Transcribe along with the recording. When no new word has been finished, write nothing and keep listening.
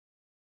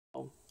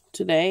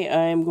Today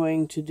I'm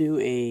going to do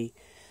a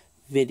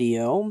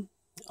video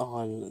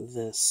on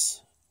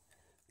this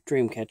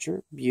dream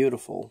catcher.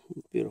 Beautiful,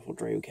 beautiful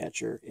dream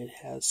catcher. It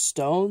has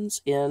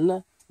stones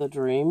in the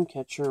dream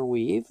catcher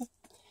weave.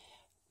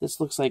 This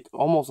looks like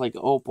almost like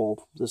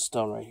opal, this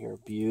stone right here.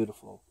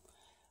 Beautiful.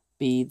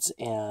 Beads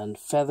and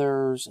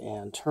feathers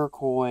and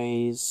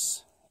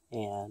turquoise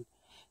and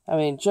I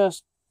mean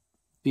just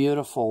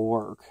beautiful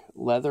work.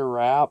 Leather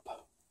wrap.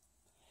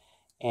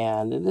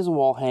 And it is a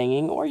wall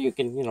hanging, or you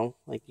can,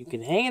 like you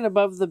can hang it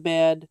above the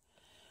bed,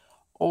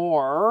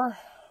 or,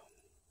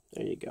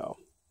 there you go.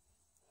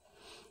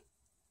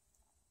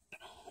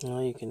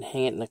 Well, you can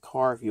hang it in a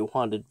car if you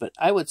wanted, but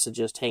I would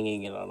suggest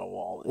hanging it on a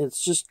wall.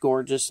 It's just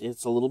gorgeous.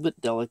 It's a little bit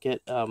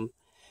delicate.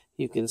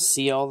 You can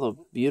see all the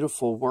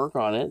beautiful work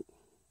on it.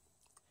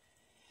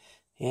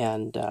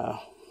 And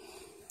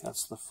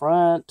that's the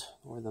front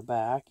or the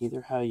back,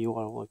 either how you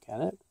want to look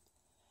at it.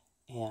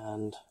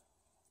 And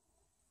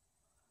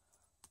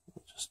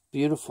just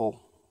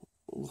beautiful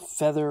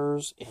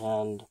feathers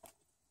and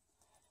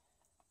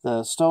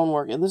the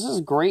stonework. And this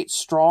is great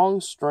strong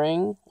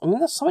string. I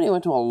mean, somebody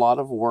went to a lot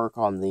of work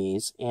on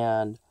these,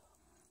 and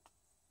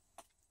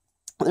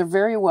they're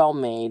very well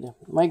made.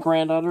 My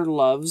granddaughter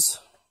loves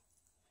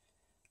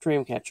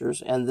dream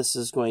catchers, and this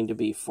is going to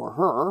be for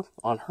her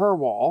on her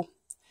wall.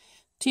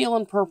 Teal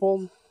and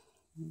purple,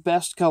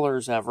 best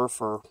colors ever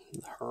for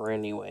her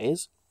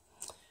anyways.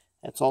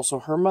 It's also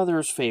her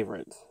mother's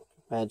favorite.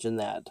 Imagine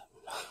that.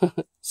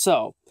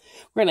 So,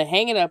 we're going to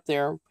hang it up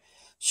there.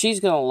 She's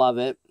going to love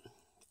it,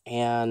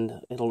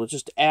 and it'll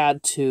just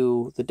add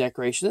to the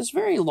decoration. It's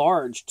very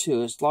large,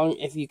 too,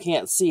 if you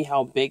can't see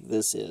how big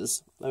this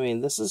is. I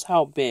mean, this is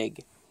how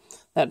big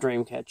that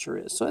dream catcher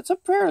is. So, it's a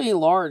fairly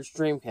large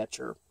dream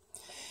catcher.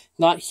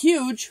 Not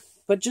huge,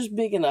 but just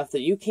big enough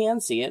that you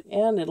can see it,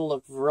 and it'll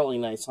look really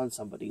nice on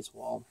somebody's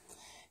wall.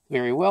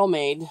 Very well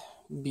made,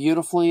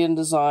 beautifully in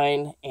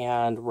design,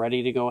 and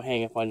ready to go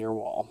hang up on your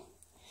wall.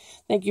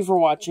 Thank you for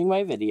watching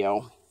my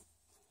video.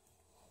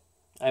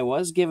 I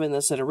was given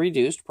this at a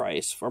reduced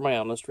price for my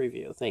honest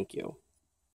review. Thank you.